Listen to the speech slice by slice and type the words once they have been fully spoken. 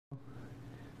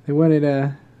They wanted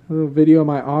a little video of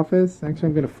my office. Actually,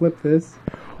 I'm going to flip this.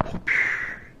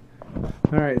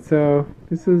 Alright, so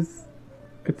it's a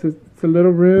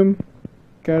little room.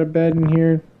 Got a bed in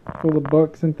here full of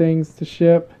books and things to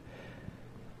ship.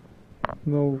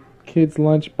 Little kid's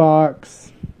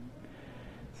lunchbox.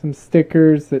 Some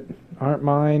stickers that aren't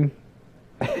mine.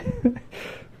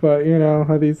 But you know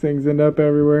how these things end up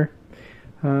everywhere.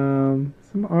 Some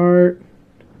art.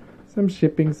 Some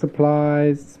shipping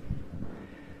supplies.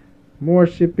 More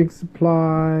shipping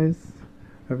supplies.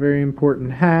 A very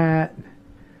important hat.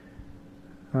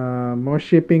 More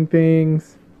shipping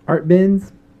things. Art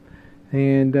bins.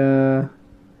 And let's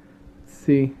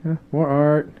see. More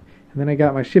art. And then I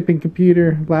got my shipping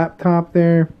computer laptop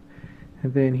there.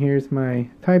 And then here's my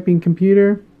typing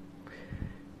computer.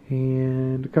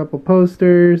 And a couple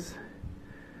posters.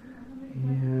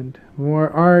 And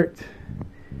more art.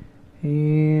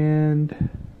 And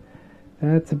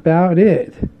that's about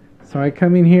it. So I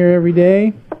come in here every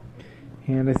day.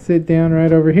 And I sit down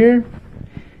right over here.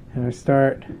 And I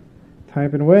start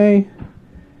typing away.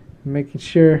 Making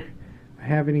sure I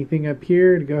have anything up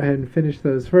here to go ahead and finish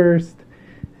those first.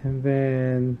 And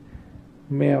then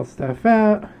mail stuff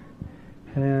out.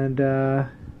 And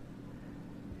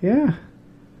yeah,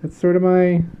 that's sort of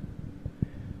my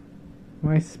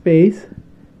space.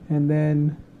 And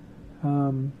then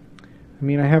I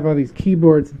mean, I have all these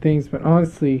keyboards and things, but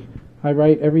honestly I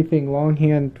write everything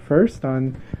longhand first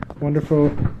on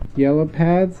wonderful yellow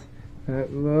pads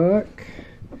that look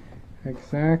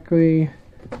exactly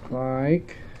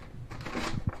like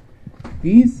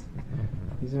these.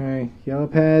 These are my yellow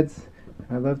pads.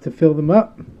 I love to fill them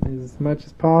up as much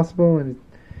as possible, and it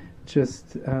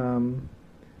just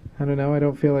I don't know, I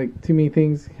don't feel like too many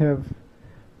things have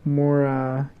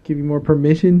more give you more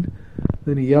permission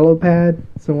than a yellow pad.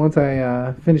 So once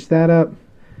I finish that up,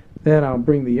 then I'll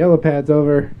bring the yellow pads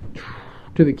over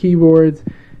to the keyboards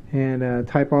and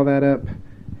type all that up.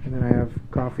 And then I have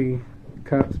coffee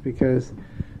cups because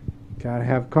gotta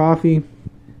have coffee.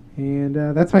 And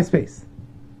that's my space.